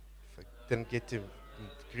didn't get to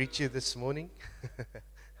greet you this morning.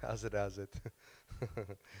 How's it?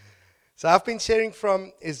 So I've been sharing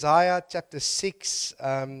from Isaiah chapter 6.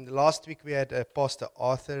 Last week we had Pastor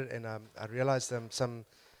Arthur, and I realized some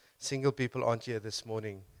single people aren't here this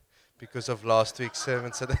morning because of last week's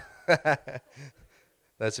sermon. So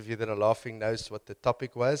those of you that are laughing knows what the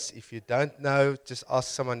topic was. If you don't know, just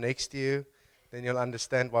ask someone next to you, then you'll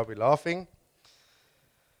understand why we're laughing.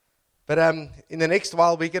 But in the next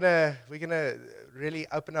while, we're gonna really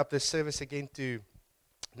open up the service again to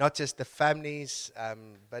not just the families,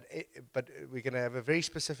 but we're gonna have a very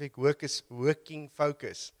specific working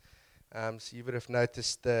focus. So you would have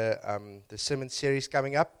noticed the sermon series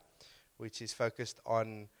coming up, which is focused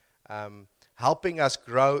on helping us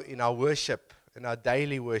grow in our worship, in our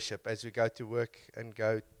daily worship, as we go to work and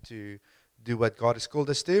go to do what God has called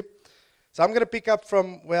us to. So I'm going to pick up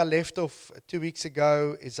from where I left off 2 weeks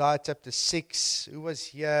ago, Isaiah chapter 6. Who was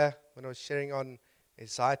here when I was sharing on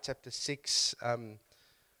Isaiah chapter 6?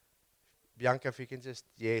 Bianca, if you can just,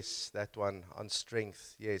 yes, that one, on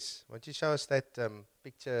strength, yes. Why don't you show us that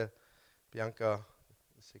picture, Bianca,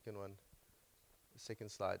 the second one, the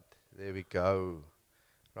second slide. There we go.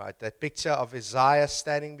 Right, that picture of Isaiah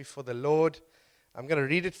standing before the Lord. I'm going to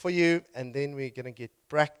read it for you, and then we're going to get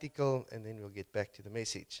practical, and then we'll get back to the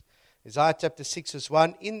message. Isaiah chapter 6 verse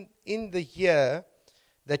 1, in the year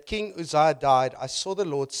that King Uzziah died, I saw the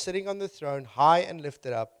Lord sitting on the throne, high and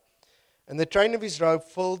lifted up, and the train of his robe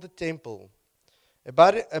filled the temple.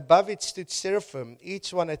 Above it stood seraphim,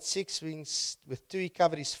 each one had 6 wings, with 2 he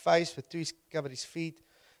covered his face, with 2 he covered his feet,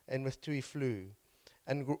 and with 2 he flew.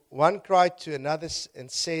 And one cried to another and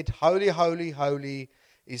said, Holy, holy, holy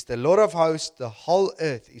is the Lord of hosts, the whole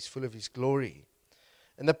earth is full of his glory.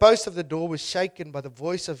 And the post of the door was shaken by the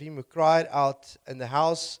voice of him who cried out, and the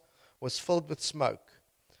house was filled with smoke.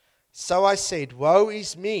 So I said, Woe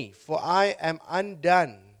is me, for I am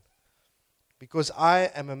undone, because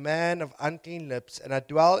I am a man of unclean lips, and I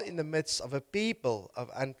dwell in the midst of a people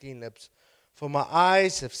of unclean lips. For my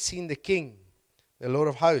eyes have seen the King, the Lord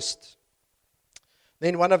of hosts.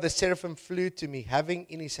 Then one of the seraphim flew to me, having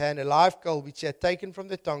in his hand a live coal which he had taken from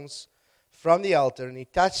the tongs from the altar, and he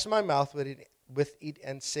touched my mouth with it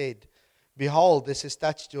and said, Behold, this has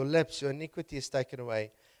touched your lips, your iniquity is taken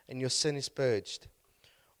away, and your sin is purged.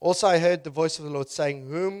 Also I heard the voice of the Lord saying,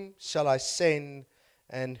 Whom shall I send,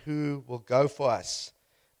 and who will go for us?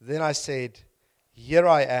 Then I said, Here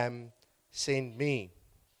I am, send me.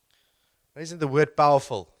 Isn't the word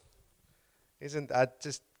powerful? I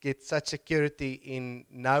just get such security in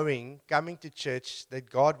knowing, coming to church, that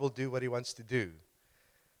God will do what he wants to do.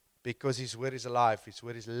 Because his word is alive, his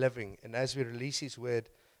word is living. And as we release his word,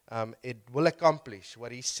 it will accomplish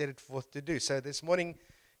what he set it forth to do. So this morning,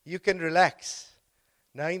 you can relax,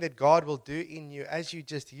 knowing that God will do in you, as you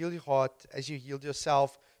just yield your heart, as you yield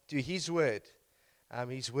yourself to his word.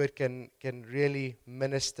 His word can really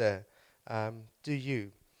minister to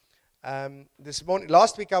you.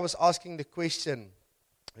 Last week I was asking the question,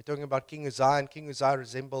 we're talking about King Uzziah, and King Uzziah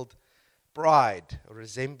resembles pride.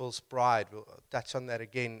 We'll touch on that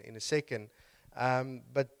again in a second.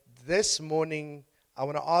 But this morning, I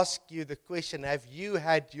want to ask you the question, have you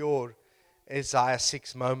had your Isaiah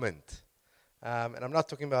 6 moment? And I'm not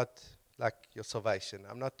talking about like your salvation.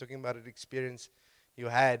 I'm not talking about an experience you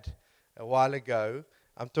had a while ago.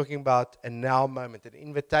 I'm talking about a now moment, an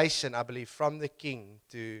invitation, I believe, from the King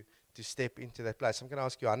to step into that place. I'm going to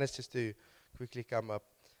ask Johannes just to quickly come up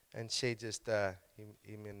and share just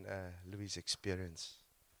him and Louis' experience.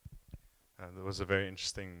 There was a very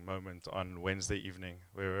interesting moment on Wednesday evening.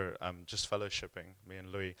 We were just fellowshipping, me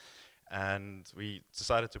and Louis, and we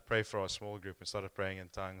decided to pray for our small group and started praying in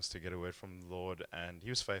tongues to get a word from the Lord, and he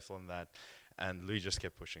was faithful in that, and Louis just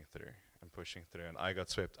kept pushing through, and I got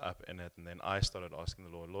swept up in it, and then I started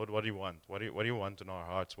asking the Lord, what do you want? What do you want in our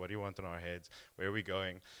hearts? What do you want in our heads? Where are we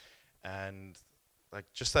going? And like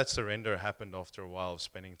just that surrender happened after a while of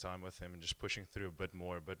spending time with him and just pushing through a bit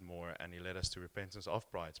more, and he led us to repentance of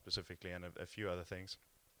pride specifically and a few other things.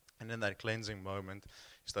 And in that cleansing moment,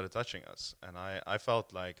 he started touching us, and I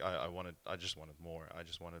felt like I just wanted more. I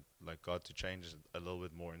just wanted like God to change a little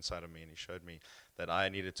bit more inside of me, and he showed me that I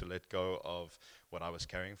needed to let go of what I was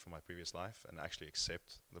carrying from my previous life and actually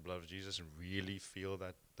accept the blood of Jesus and really feel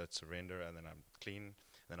that surrender, and then I'm clean.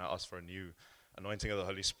 Then I asked for a new anointing of the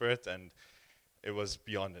Holy Spirit, and it was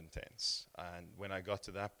beyond intense. And when I got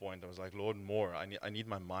to that point, I was like, Lord, more. I need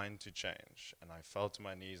my mind to change. And I fell to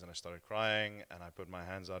my knees and I started crying, and I put my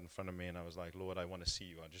hands out in front of me and I was like, Lord, I want to see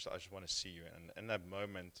you. I just want to see you. And in that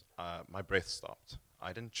moment, my breath stopped.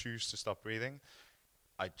 I didn't choose to stop breathing.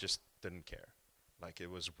 I just didn't care. Like, it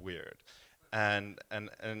was weird. And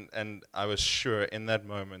I was sure in that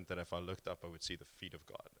moment that if I looked up, I would see the feet of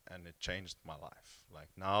God, and it changed my life. Like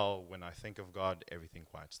now, when I think of God, everything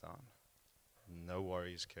quiets down. No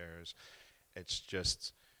worries, cares. It's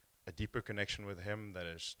just a deeper connection with Him that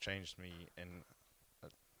has changed me in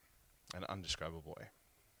an undescribable way.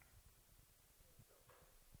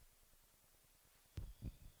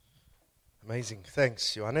 Amazing.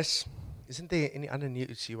 Thanks, Johannes. Isn't there any other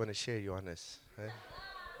news you want to share, Johannes? Hey?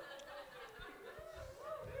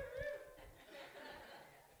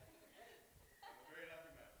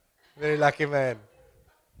 Very lucky man.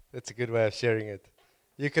 That's a good way of sharing it.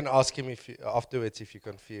 You can ask him afterwards if you're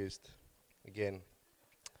confused again.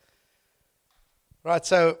 Right,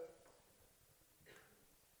 so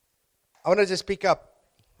I want to just pick up.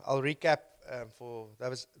 I'll recap for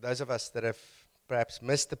those of us that have perhaps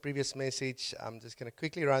missed the previous message. I'm just going to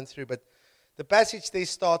quickly run through. But the passage there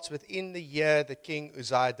starts with, in the year that King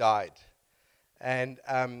Uzziah died. And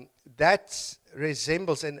that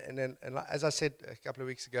resembles, and as I said a couple of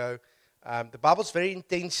weeks ago, the Bible's very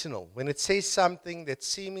intentional. When it says something that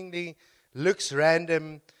seemingly looks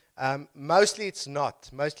random, mostly it's not.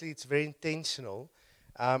 Mostly it's very intentional.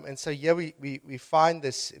 And so here we find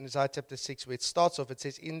this in Isaiah chapter 6, where it starts off, it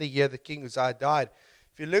says, in the year that King Uzziah died.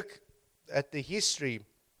 If you look at the history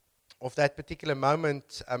of that particular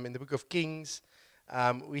moment in the book of Kings,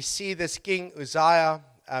 we see this King Uzziah.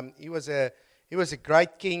 He was a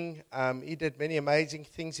great king. He did many amazing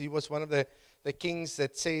things. He was one of the kings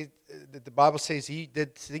that the Bible says he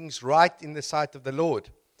did things right in the sight of the Lord.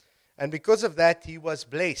 And because of that, he was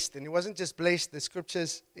blessed. And he wasn't just blessed. The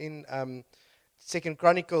scriptures in 2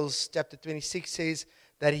 Chronicles chapter 26 says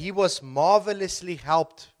that he was marvelously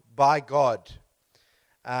helped by God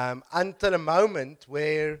until a moment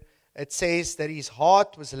where it says that his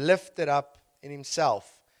heart was lifted up in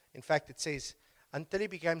himself. In fact, it says, until he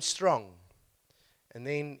became strong. And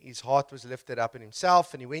then his heart was lifted up in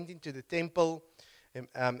himself, and he went into the temple.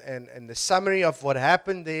 And the summary of what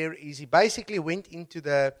happened there is he basically went into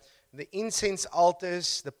the incense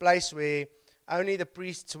altars, the place where only the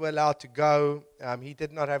priests were allowed to go. He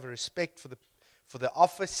did not have a respect for the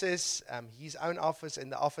offices, his own office and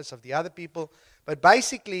the office of the other people. But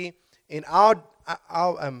basically, in our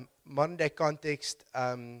modern day context,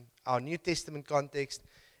 our New Testament context,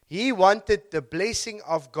 he wanted the blessing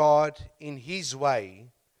of God in his way,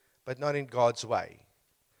 but not in God's way.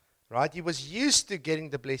 Right? He was used to getting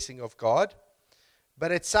the blessing of God,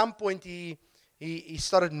 but at some point he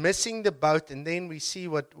started missing the boat, and then we see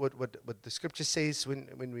what the scripture says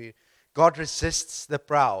when God resists the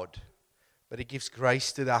proud, but he gives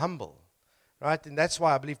grace to the humble. Right? And that's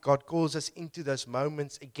why I believe God calls us into those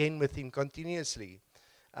moments again with him continuously.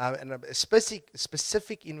 And a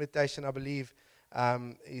specific invitation, I believe,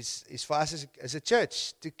 is for us as a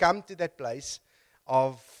church to come to that place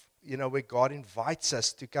of, where God invites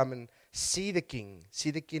us to come and see the King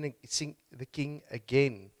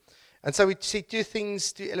again. And so we see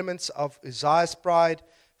two elements of Uzziah's pride.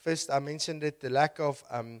 First, I mentioned it, the lack of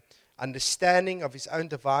understanding of his own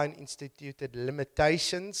divine instituted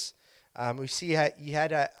limitations. We see he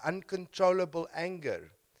had an uncontrollable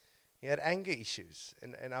anger. He had anger issues,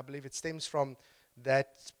 and I believe it stems from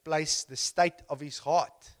that place, the state of his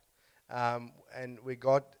heart, and where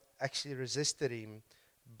God actually resisted him,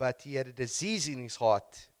 but he had a disease in his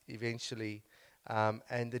heart eventually,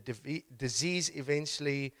 and the disease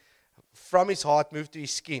eventually from his heart moved to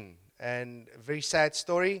his skin, and a very sad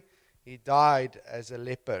story, he died as a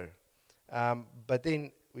leper. But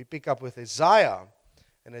then we pick up with Uzziah,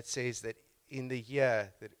 and it says that in the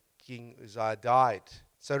year that King Uzziah died.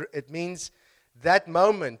 So it means that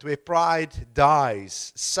moment where pride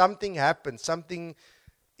dies, something happens, something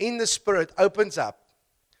in the spirit opens up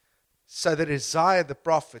so that Uzziah the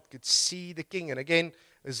prophet could see the king. And again,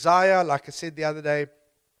 Uzziah, like I said the other day,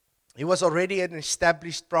 he was already an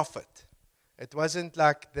established prophet. It wasn't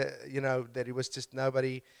like that he was just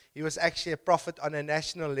nobody. He was actually a prophet on a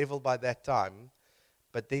national level by that time.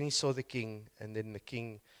 But then he saw the king, and then the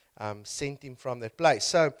king sent him from that place.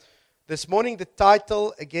 So this morning, the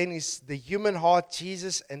title, again, is The Human Heart,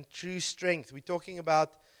 Jesus and True Strength. We're talking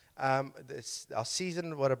about our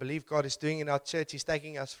season, what I believe God is doing in our church. He's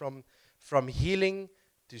taking us from healing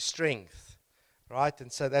to strength, right?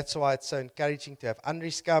 And so that's why it's so encouraging to have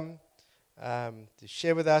Andries come to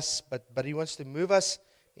share with us. But he wants to move us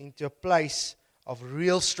into a place of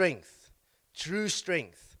real strength, true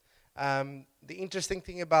strength. The interesting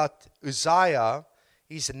thing about Uzziah,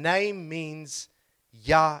 his name means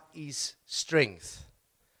Yah is strength.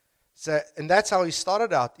 So, and that's how he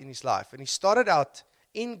started out in his life. And he started out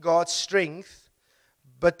in God's strength,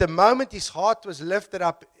 but the moment his heart was lifted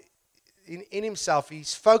up in himself,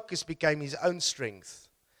 his focus became his own strength.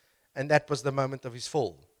 And that was the moment of his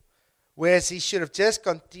fall. Whereas he should have just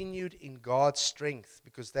continued in God's strength,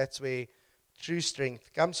 because that's where true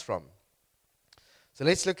strength comes from. So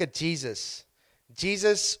let's look at Jesus.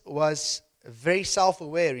 Jesus was very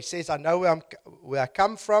self-aware. He says, I know where I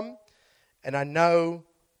come from, and I know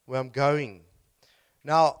where I'm going.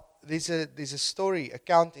 Now, there's a story,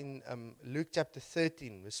 account in Luke chapter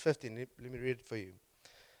 13, verse 15. Let me read it for you.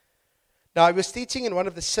 Now, I was teaching in one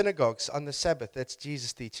of the synagogues on the Sabbath. That's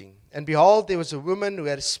Jesus teaching. And behold, there was a woman who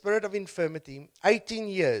had a spirit of infirmity, 18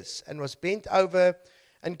 years, and was bent over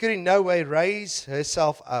and could in no way raise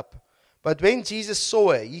herself up. But when Jesus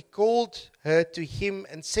saw her, he called her to him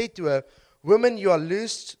and said to her, Woman, you are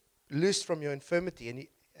loosed from your infirmity.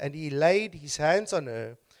 And he laid his hands on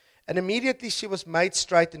her, and immediately she was made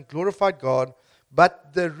straight and glorified God.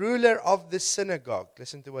 But the ruler of the synagogue,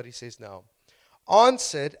 listen to what he says now,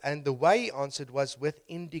 answered, and the way he answered was with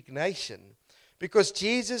indignation, because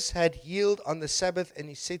Jesus had healed on the Sabbath, and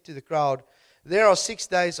he said to the crowd, There are 6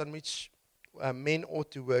 days on which men ought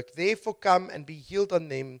to work. Therefore come and be healed on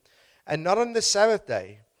them, and not on the Sabbath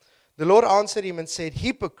day. The Lord answered him and said,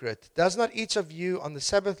 Hypocrite, does not each of you on the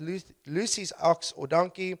Sabbath loose his ox or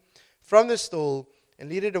donkey from the stall and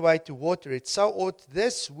lead it away to water it? So ought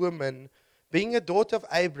this woman, being a daughter of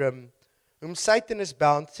Abram, whom Satan has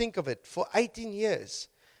bound, think of it, for 18 years.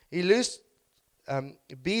 Be loosed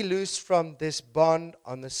from this bond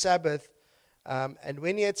on the Sabbath. And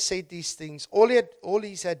when he had said these things, all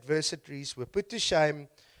his adversaries were put to shame,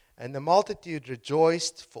 and the multitude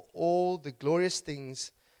rejoiced for all the glorious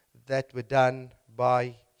things that were done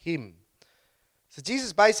by him. So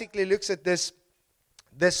Jesus basically looks at this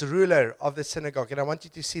ruler of the synagogue, and I want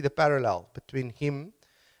you to see the parallel between him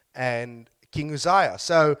and King Uzziah.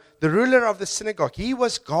 So the ruler of the synagogue, he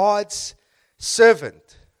was God's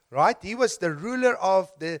servant, right? He was the ruler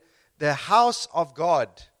of the house of God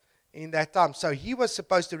in that time. So he was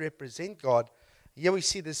supposed to represent God. Here we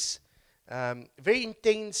see this very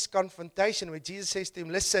intense confrontation where Jesus says to him,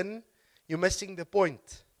 listen, you're missing the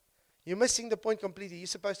point. You're missing the point completely. You're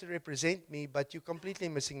supposed to represent me, but you're completely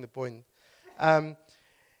missing the point. And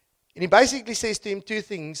he basically says to him two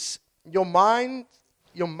things. Your mind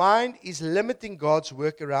is limiting God's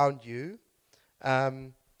work around you,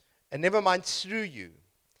 and never mind through you,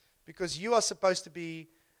 because you are supposed to be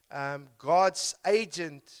God's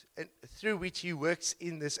agent through which he works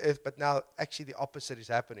in this earth, but now actually the opposite is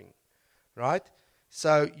happening, right?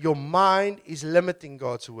 So your mind is limiting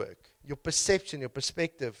God's work, your perception, your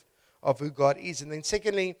perspective of who God is. And then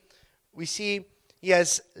secondly, we see he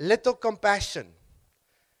has little compassion.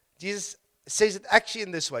 Jesus says it actually in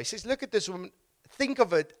this way. He says, look at this woman. Think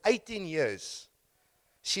of it, 18 years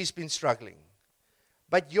she's been struggling.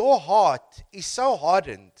 But your heart is so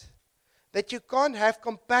hardened that you can't have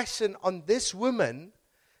compassion on this woman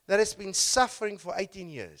that has been suffering for 18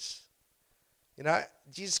 years. You know,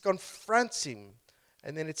 Jesus confronts him,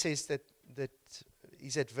 and then it says that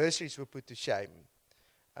his adversaries were put to shame.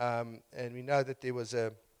 And we know that there was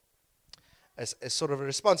a sort of a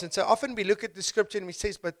response. And so often we look at the scripture and we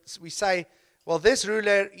say, well, this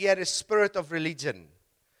ruler, he had a spirit of religion,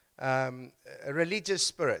 a religious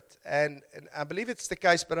spirit. And I believe it's the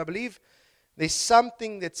case, but I believe there's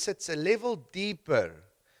something that sits a level deeper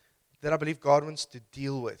that I believe God wants to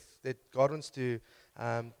deal with, that God wants to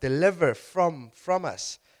deliver from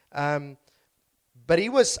us. But he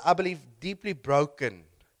was, I believe, deeply broken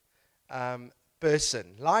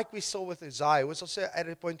person. Like we saw with Uzziah, he was also at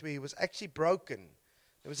a point where he was actually broken.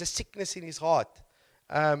 There was a sickness in his heart.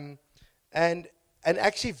 And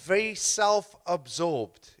actually very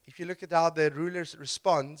self-absorbed. If you look at how the ruler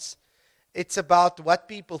responds, it's about what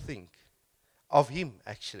people think of him,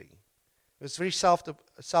 actually. It was very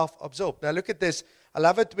self-absorbed. Now look at this. I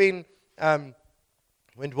love it when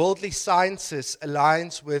worldly sciences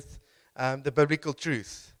aligns with the biblical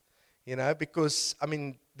truth. You know, because, I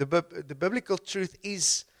mean, the biblical truth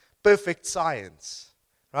is perfect science,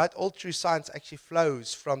 right? All true science actually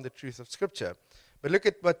flows from the truth of Scripture. But look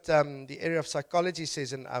at what the area of psychology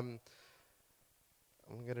says, and I'm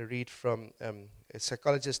going to read from a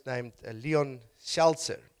psychologist named Leon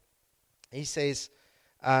Shelzer. He says,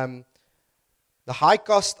 the high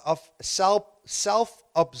cost of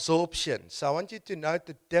self-absorption. So I want you to note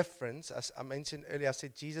the difference. As I mentioned earlier, I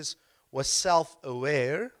said Jesus was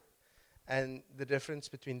self-aware, and the difference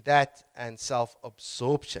between that and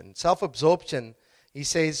self-absorption. Self-absorption, he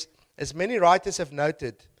says, as many writers have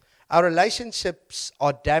noted, our relationships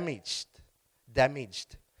are damaged,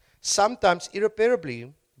 sometimes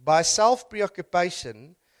irreparably, by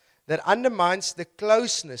self-preoccupation that undermines the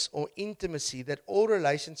closeness or intimacy that all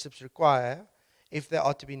relationships require if they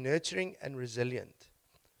are to be nurturing and resilient.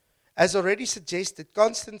 As already suggested,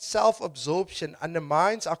 constant self-absorption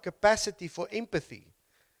undermines our capacity for empathy.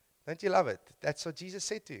 Don't you love it? That's what Jesus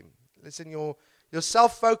said to him. Listen, your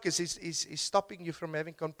self-focus is stopping you from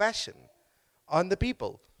having compassion on the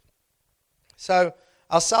people. So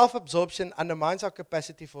our self-absorption undermines our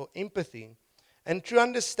capacity for empathy and true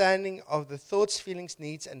understanding of the thoughts, feelings,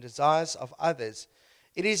 needs, and desires of others.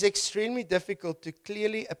 It is extremely difficult to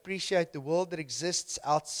clearly appreciate the world that exists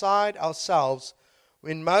outside ourselves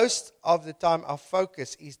when most of the time our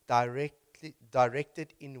focus is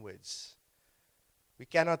directed inwards. We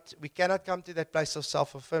cannot come to that place of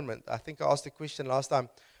self-fulfillment. I think I asked the question last time.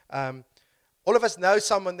 All of us know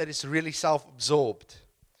someone that is really self-absorbed.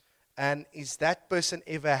 And is that person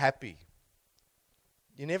ever happy?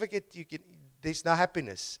 There's no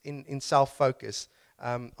happiness in self-focus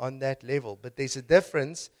on that level. But there's a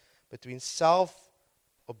difference between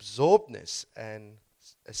self-absorbedness and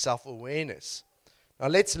self-awareness. Now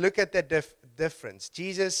let's look at that difference.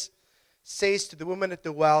 Jesus says to the woman at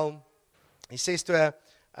the well, he says to her,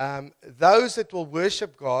 those that will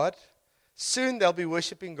worship God, soon they'll be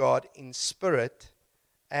worshiping God in spirit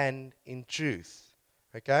and in truth.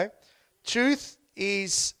 Okay? Truth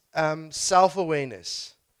is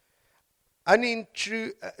self-awareness. Only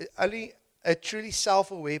a truly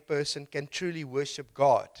self-aware person can truly worship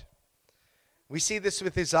God. We see this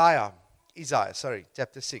with Isaiah,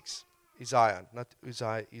 chapter 6. Isaiah, not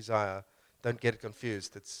Isaiah. Don't get it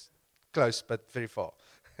confused. It's close but very far.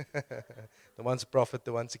 The one's a prophet,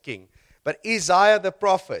 the one's a king. But Isaiah the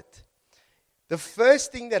prophet, the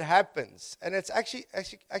first thing that happens, and it's actually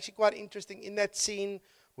quite interesting in that scene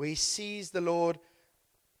where he sees the Lord.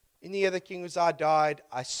 In the year the King Uzziah died,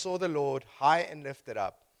 I saw the Lord high and lifted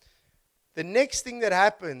up. The next thing that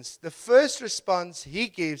happens, the first response he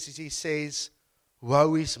gives is he says,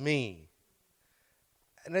 woe is me.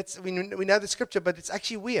 And we know the scripture, but it's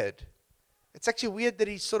actually weird. It's actually weird that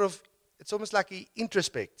it's almost like he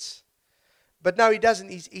introspects. But no, he doesn't.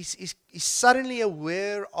 He's suddenly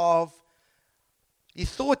aware of, he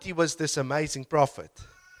thought he was this amazing prophet.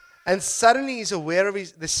 And suddenly he's aware of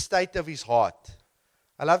the state of his heart.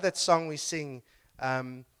 I love that song we sing,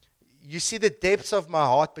 you see the depths of my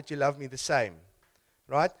heart, but you love me the same.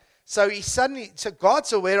 Right? So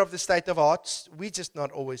God's aware of the state of hearts. We're just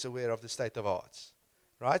not always aware of the state of hearts.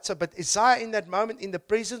 Right? But Isaiah in that moment, in the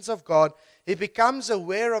presence of God, he becomes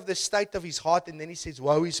aware of the state of his heart, and then he says,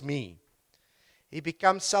 woe is me. He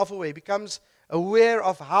becomes self-aware. He becomes aware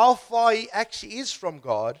of how far he actually is from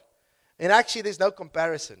God. And actually, there's no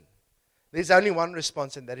comparison. There's only one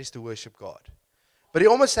response, and that is to worship God. But he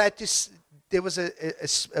almost had to, there was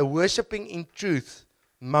a worshiping in truth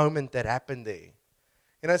moment that happened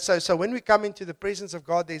there. So when we come into the presence of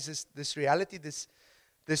God, there's this reality, this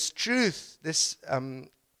truth, this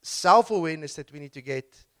self-awareness that we need to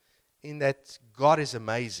get in that God is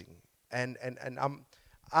amazing. And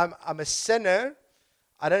I'm a sinner.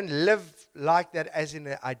 I don't live like that as in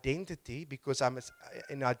an identity, because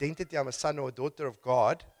in identity I'm a son or a daughter of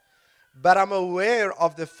God. But I'm aware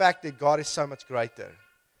of the fact that God is so much greater.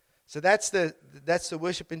 So that's the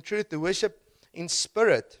worship in truth. The worship in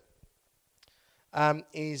spirit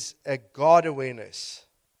is a God awareness.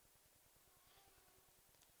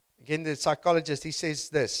 Again, the psychologist, he says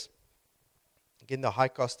this. Again, the high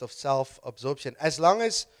cost of self-absorption. As long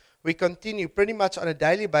as we continue pretty much on a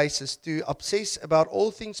daily basis to obsess about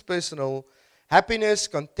all things personal, happiness,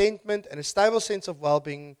 contentment, and a stable sense of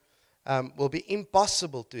well-being will be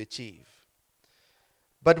impossible to achieve.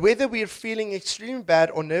 But whether we are feeling extremely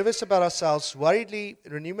bad or nervous about ourselves, worriedly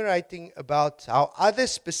ruminating about how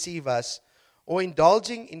others perceive us, or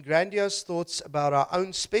indulging in grandiose thoughts about our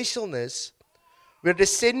own specialness, we're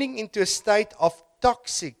descending into a state of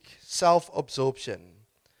toxic self-absorption.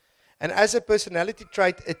 And as a personality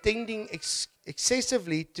trait, attending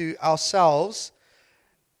excessively to ourselves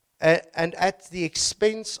and at the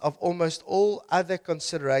expense of almost all other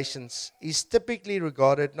considerations is typically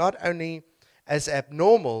regarded not only as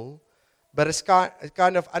abnormal, but as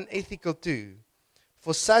kind of unethical too.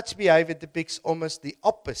 For such behavior depicts almost the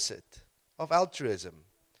opposite of altruism.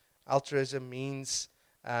 Altruism means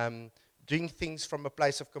doing things from a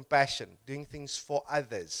place of compassion, doing things for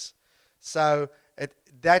others. So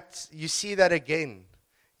you see that again.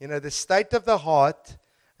 The state of the heart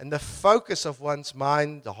and the focus of one's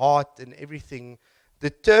mind, the heart, and everything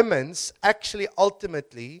determines actually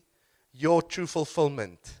ultimately your true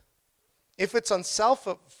fulfillment. If it's on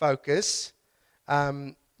self-focus,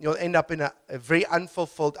 you'll end up in a very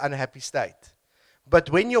unfulfilled, unhappy state. But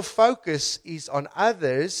when your focus is on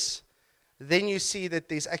others, then you see that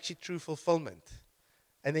there's actually true fulfillment.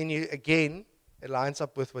 And then you, again, it lines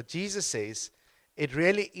up with what Jesus says. It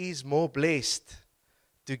really is more blessed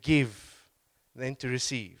to give than to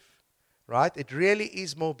receive. Right? It really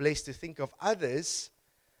is more blessed to think of others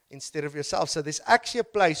instead of yourself. So there's actually a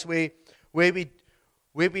place where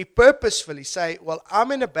we purposefully say, well,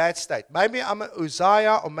 I'm in a bad state. Maybe I'm a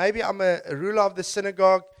Uzziah, or maybe I'm a ruler of the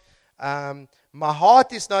synagogue. My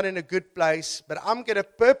heart is not in a good place, but I'm going to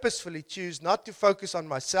purposefully choose not to focus on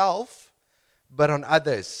myself, but on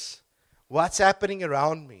others. What's happening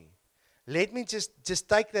around me? Let me just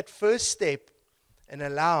take that first step and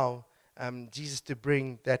allow Jesus to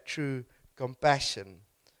bring that true compassion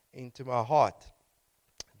into my heart.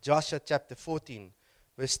 Joshua chapter 14,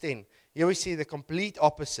 verse 10. Here we see the complete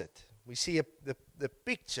opposite. We see the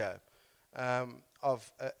picture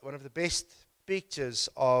of one of the best pictures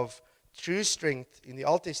of true strength in the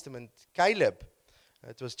Old Testament, Caleb.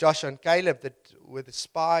 It was Joshua and Caleb that were the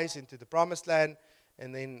spies into the promised land,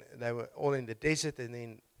 and then they were all in the desert, and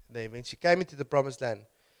then they eventually came into the promised land.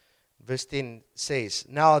 Verse 10 says,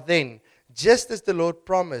 now then, just as the Lord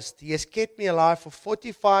promised, He has kept me alive for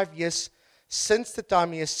 45 years since the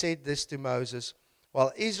time He has said this to Moses,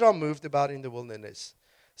 while Israel moved about in the wilderness.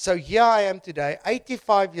 So here I am today,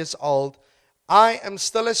 85 years old. I am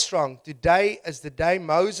still as strong today as the day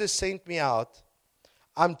Moses sent me out.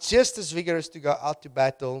 I'm just as vigorous to go out to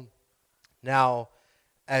battle now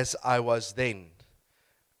as I was then.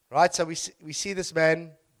 Right, so we see this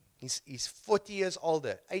man, he's 40 years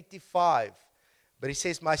older, 85. But he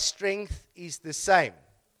says, my strength is the same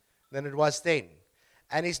than it was then.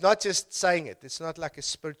 And he's not just saying it. It's not like a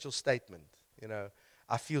spiritual statement.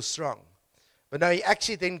 I feel strong. But no, he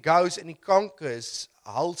actually then goes and he conquers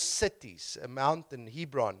whole cities, a mountain,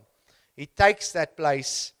 Hebron. He takes that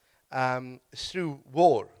place through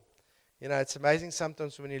war. It's amazing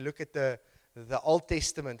sometimes when you look at the Old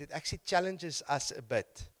Testament, it actually challenges us a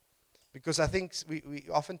bit. Because I think we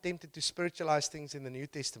often tempted to spiritualize things in the New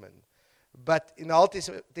Testament. But in the Old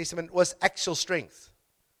Testament, it was actual strength.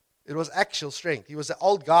 It was actual strength. He was an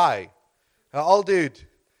old guy, an old dude,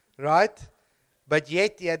 right? But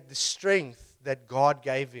yet he had the strength that God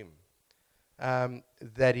gave him,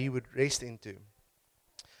 that he would rest into.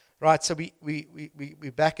 Right, so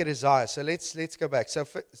we back at Uzziah. So let's go back. So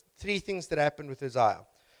three things that happened with Uzziah.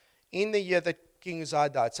 In the year that King Uzziah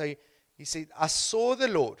died, so he said, I saw the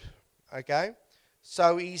Lord. Okay?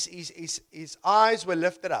 So his eyes were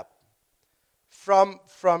lifted up from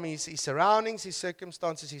his surroundings, his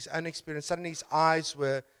circumstances, his own experience. Suddenly his eyes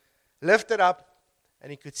were lifted up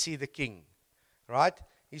and he could see the king. Right?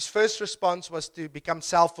 His first response was to become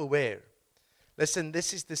self-aware. Listen,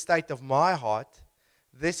 this is the state of my heart.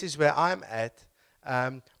 This is where I'm at.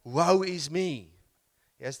 Woe is me.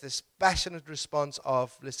 He has this passionate response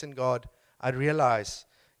of, listen, God, I realize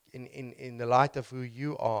in the light of who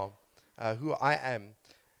you are, who I am.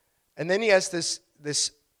 And then he has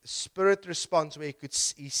this spirit response where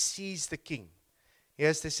he sees the king. He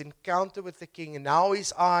has this encounter with the king, and now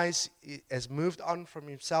his eyes has moved on from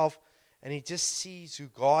himself, and he just sees who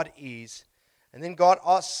God is. And then God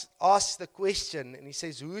asks the question, and he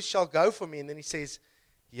says, who shall go for me? And then he says,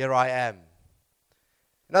 here I am.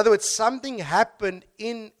 In other words, something happened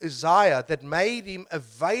in Uzziah that made him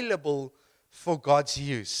available for God's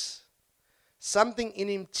use. Something in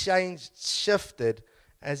him changed, shifted,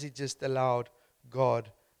 as he just allowed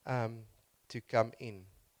God to come in.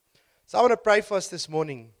 So I want to pray for us this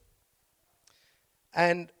morning.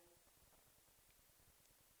 And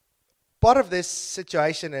part of this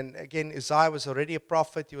situation, and again, Uzziah was already a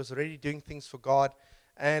prophet. He was already doing things for God.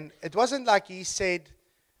 And it wasn't like he said,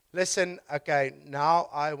 listen, okay, now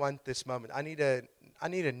I want this moment. I need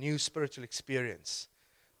a new spiritual experience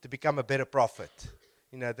to become a better prophet,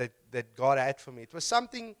 that God had for me. It was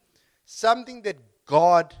something that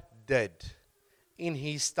God did in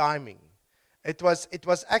His timing. It was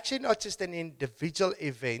actually not just an individual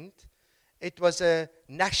event. It was a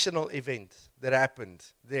national event that happened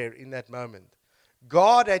there in that moment.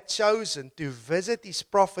 God had chosen to visit His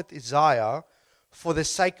prophet Isaiah for the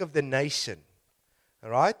sake of the nation. All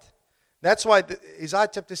right? That's why Isaiah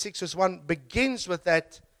chapter 6 verse 1 begins with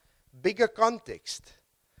that bigger context.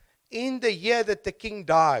 In the year that the king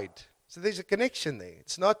died. So there's a connection there.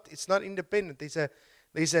 It's not independent.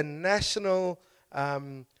 There's a national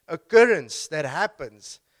occurrence that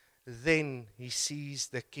happens. Then he sees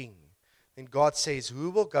the king. Then God says, who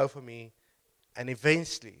will go for me? And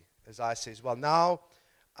eventually, Isaiah says, well, now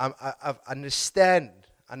I understand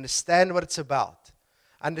what it's about.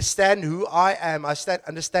 Understand who I am.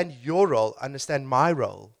 Understand your role. Understand my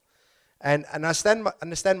role. And I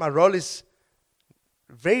understand my role is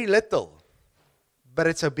very little, but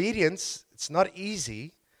it's obedience. It's not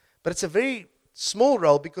easy, but it's a very small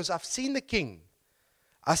role because I've seen the King.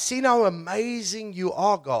 I've seen how amazing you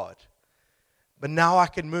are, God. But now I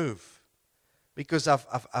can move because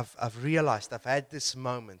I've realized, I've had this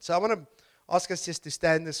moment. So I want to ask us just to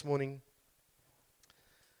stand this morning.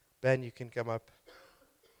 Ben, you can come up.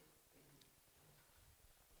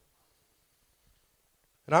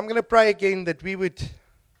 And I'm going to pray again that we would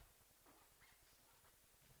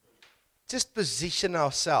just position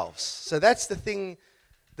ourselves. So that's the thing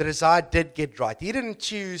that Isaiah did get right. He didn't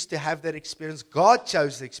choose to have that experience. God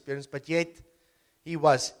chose the experience, but yet he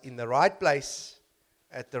was in the right place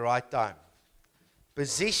at the right time.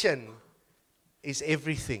 Position is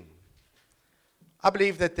everything. I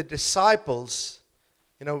believe that the disciples,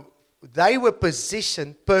 they were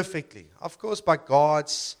positioned perfectly. Of course, by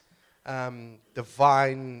God's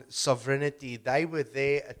divine sovereignty. They were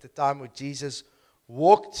there at the time when Jesus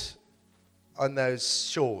walked on those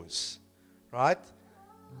shores, right?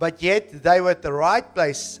 But yet they were at the right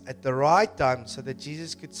place at the right time so that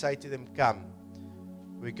Jesus could say to them, come,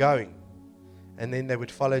 we're going. And then they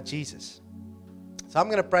would follow Jesus. So I'm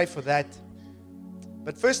going to pray for that.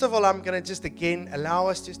 But first of all, I'm going to just again allow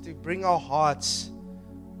us just to bring our hearts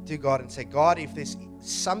to God and say, God, if there's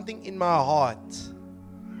something in my heart,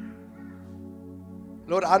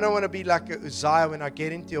 Lord, I don't want to be like a Uzziah. When I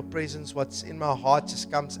get into your presence, what's in my heart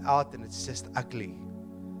just comes out and it's just ugly.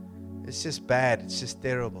 It's just bad. It's just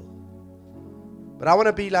terrible. But I want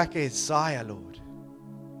to be like a Isaiah, Lord.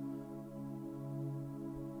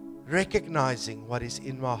 Recognizing what is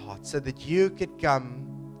in my heart so that you could come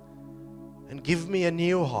and give me a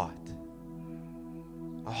new heart.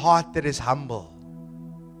 A heart that is humble.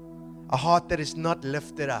 A heart that is not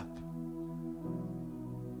lifted up.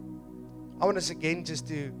 I want us again just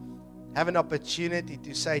to have an opportunity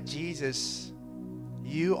to say, Jesus,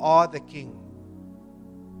 you are the King.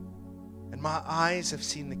 And my eyes have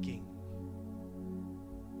seen the King.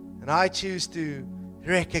 And I choose to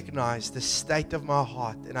recognize the state of my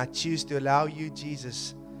heart. And I choose to allow you,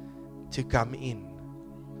 Jesus, to come in.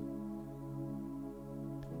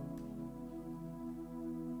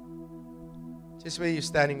 Just where you're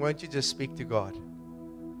standing, won't you just speak to God?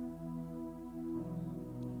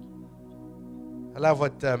 I love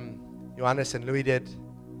what Johannes and Louis did.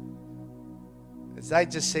 As they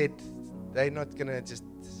just said, they're not going to just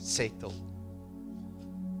settle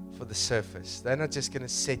for the surface. They're not just going to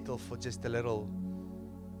settle for just a little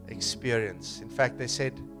experience. In fact, they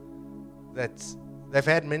said that they've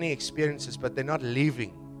had many experiences, but they're not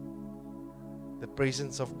leaving the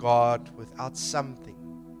presence of God without something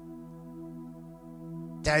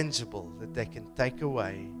tangible that they can take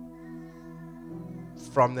away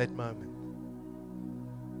from that moment.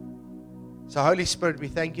 So Holy Spirit, we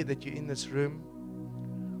thank you that you're in this room.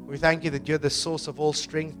 We thank you that you're the source of all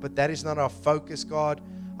strength, but that is not our focus, God.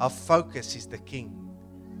 Our focus is the King.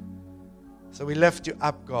 So we lift you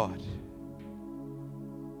up, God.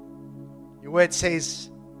 Your word says,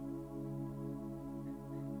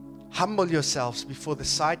 humble yourselves before the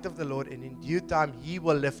sight of the Lord, and in due time He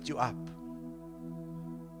will lift you up.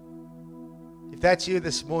 If that's you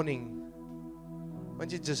this morning, why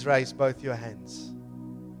don't you just raise both your hands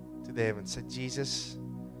to them and say, Jesus,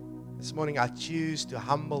 this morning I choose to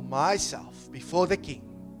humble myself before the King.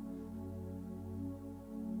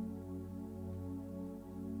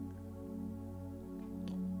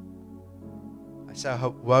 I say,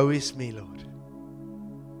 woe is me, Lord.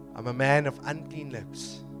 I'm a man of unclean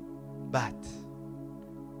lips. But,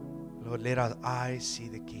 Lord, let our eyes see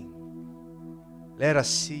the King. Let us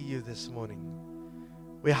see you this morning.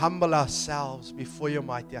 We humble ourselves before your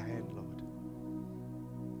mighty hand, Lord.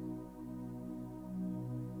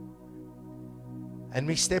 And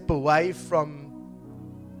we step away from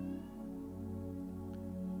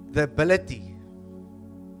the ability,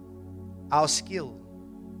 our skill,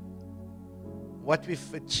 what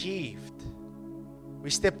we've achieved. We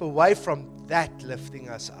step away from that lifting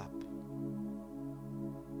us up.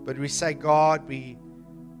 But we say, God, we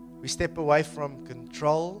step away from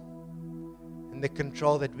control, and the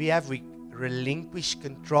control that we have, we relinquish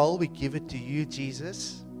control. We give it to you,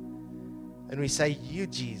 Jesus. And we say, you,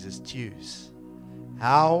 Jesus, choose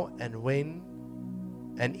how and when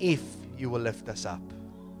and if you will lift us up.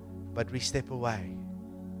 But we step away.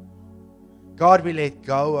 God, we let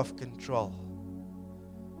go of control.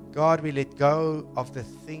 God, we let go of the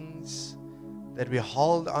things that we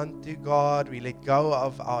hold on to, God. We let go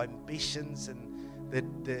of our ambitions and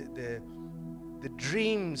the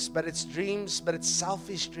dreams, but it's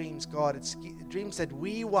selfish dreams, God. It's dreams that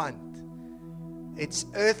we want. It's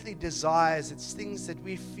earthly desires. It's things that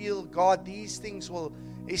we feel, God, these things will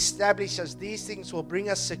establish us. These things will bring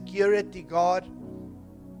us security, God.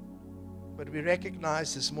 But we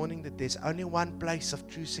recognize this morning that there's only one place of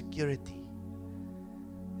true security.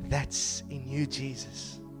 That's in you,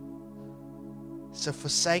 Jesus. So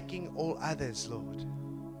forsaking all others, Lord,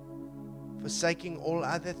 forsaking all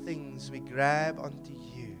other things, we grab onto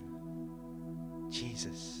you,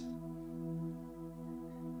 Jesus.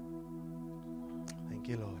 Thank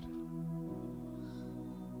you, Lord.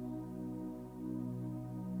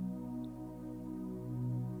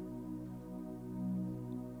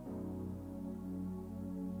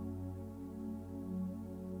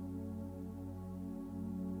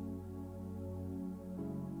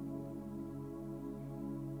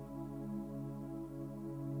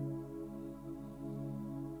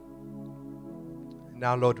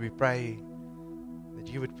 Now, Lord, we pray that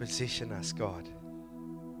you would position us, God,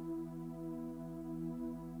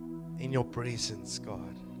 in your presence,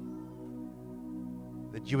 God.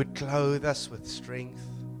 That you would clothe us with strength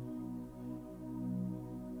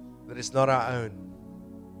that is not our own.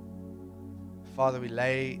 Father, we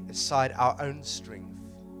lay aside our own strength,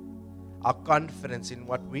 our confidence in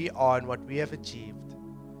what we are and what we have achieved.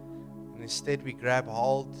 And instead we grab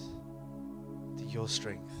hold to your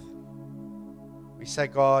strength. We say,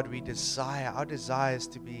 God, our desire is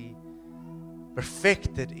to be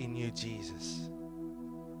perfected in you, Jesus.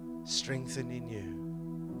 Strengthened in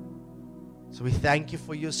you. So we thank you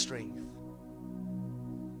for your strength.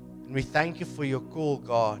 And we thank you for your call,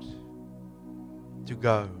 God, to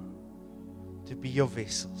go, to be your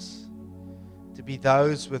vessels, to be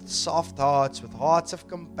those with soft hearts, with hearts of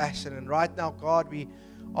compassion. And right now, God, we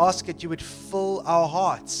ask that you would fill our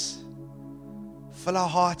hearts. Fill our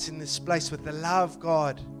hearts in this place with the love,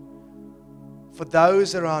 God, for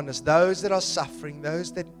those around us, those that are suffering,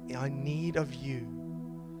 those that are in need of you.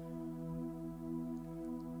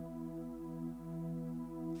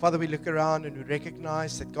 Father, we look around and we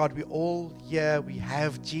recognize that, God, we all here, we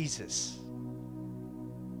have Jesus.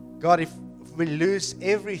 God, if we lose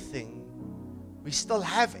everything, we still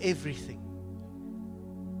have everything.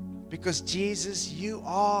 Because Jesus, you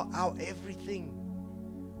are our everything.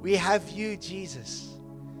 We have you, Jesus.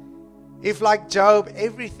 If like Job,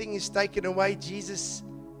 everything is taken away, Jesus,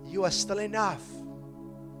 you are still enough.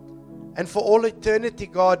 And for all eternity,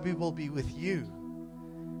 God, we will be with you.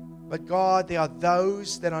 But God, there are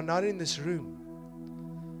those that are not in this room.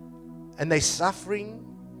 And they're suffering.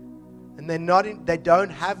 And they don't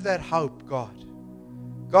have that hope, God.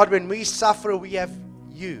 God, when we suffer, we have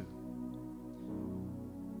you.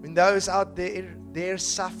 When those out there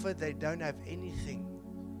suffer, they don't have anything.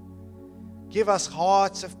 Give us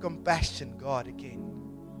hearts of compassion, God, again.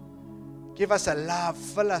 Give us a love.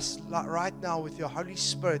 Fill us right now with your Holy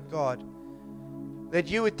Spirit, God. That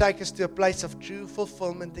you would take us to a place of true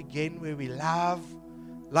fulfillment again, where we love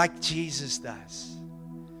like Jesus does.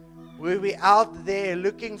 Where we're out there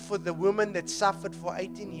looking for the woman that suffered for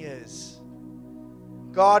 18 years.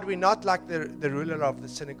 God, we're not like the ruler of the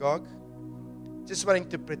synagogue. Just wanting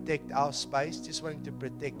to protect our space. Just wanting to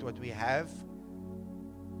protect what we have.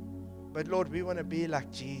 But Lord, we want to be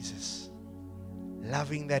like Jesus,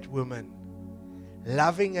 loving that woman,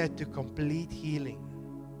 loving her to complete healing,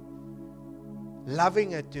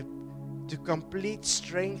 loving her to complete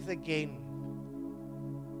strength again.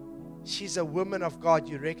 She's a woman of God.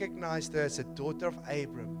 You recognized her as a daughter of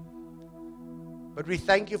Abram. But we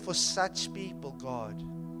thank you for such people, God.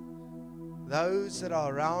 Those that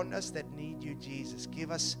are around us that need you, Jesus.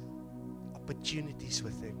 Give us opportunities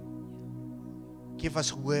with them. Give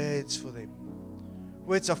us words for them.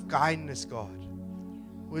 Words of kindness, God.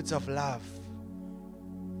 Words of love.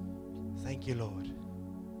 Thank you, Lord.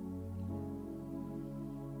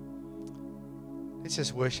 Let's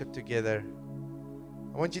just worship together.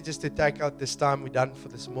 I want you just to take out this time we're done for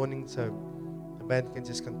this morning, so the band can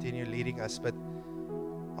just continue leading us. But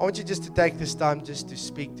I want you just to take this time just to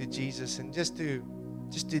speak to Jesus and just to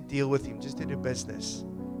deal with Him, just to do business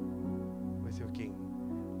with your King.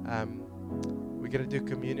 We're going to do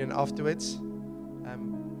communion afterwards.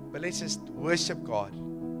 But let's just worship God.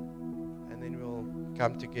 And then we'll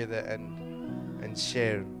come together and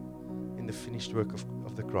share in the finished work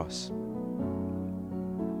of the cross.